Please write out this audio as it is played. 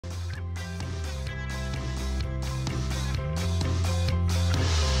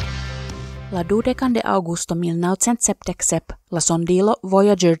La 12 de augusto 1977 la sondilo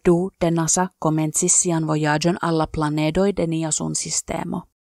Voyager 2 de NASA komencis sian vojaĝon al la planedoj de nia sunsistemo.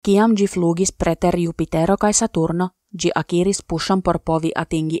 Kiam ĝi flugis preter Jupitero kaj Saturno, ĝi akiris puŝon por povi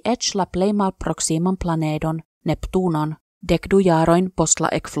atingi eĉ la plej malproksiman planedon, Neptunon, 12 jarojn post la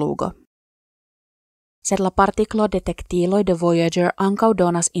ekflugo. Sed la partiklo-detektiloj de Voyager ankaŭ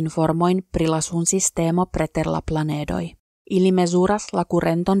donas informojn pri la sunsistemo preter la planedoj. Ili mezuras la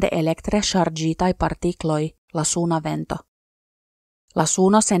kurenton de elektre ŝarĝitaj partikloj, la suna vento. La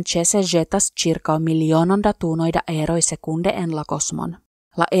suno senĉese ĵetas ĉirkaŭ milionon da tunoj da eroj sekunde en la kosmon.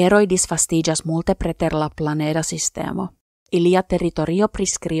 La eroj disvastiĝas multe preter la planeda sistemo. Ilia teritorio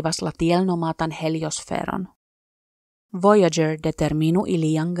priskribas la tiel nomatan heliosferon. Voyager determinu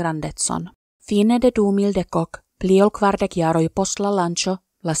ilian grandecon. Fine de 2010, pli ol 40 jaroj post la lanĉo,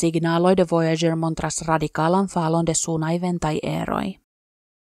 la signaloj de Voyager montras radikalan falon de sunaj ventaj eroj.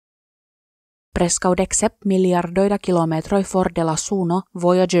 Preskaŭ 10 miliardoj da kilometroj for de la suno,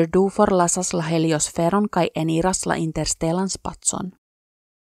 Voyager 2 forlasas la heliosferon kaj eniras la interstelan spacon.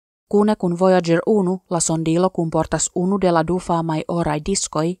 Kune kun Voyager 1, la sondilo kunportas unu de la 2 famaj oraj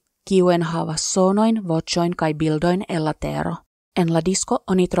diskoj, kiu enhavas sonojn, voĉojn kaj bildojn el la Tero. En la disco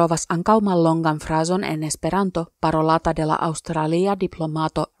oni trovas ankaŭ mallongan frazon en Esperanto parolata de la aŭstralia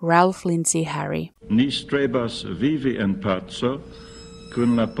diplomato Ralph Lindsay Harry. Ni strebas vivi en paco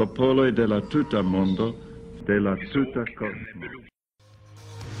kun la popoloj de la tuta mondo, de la tuta kosmo.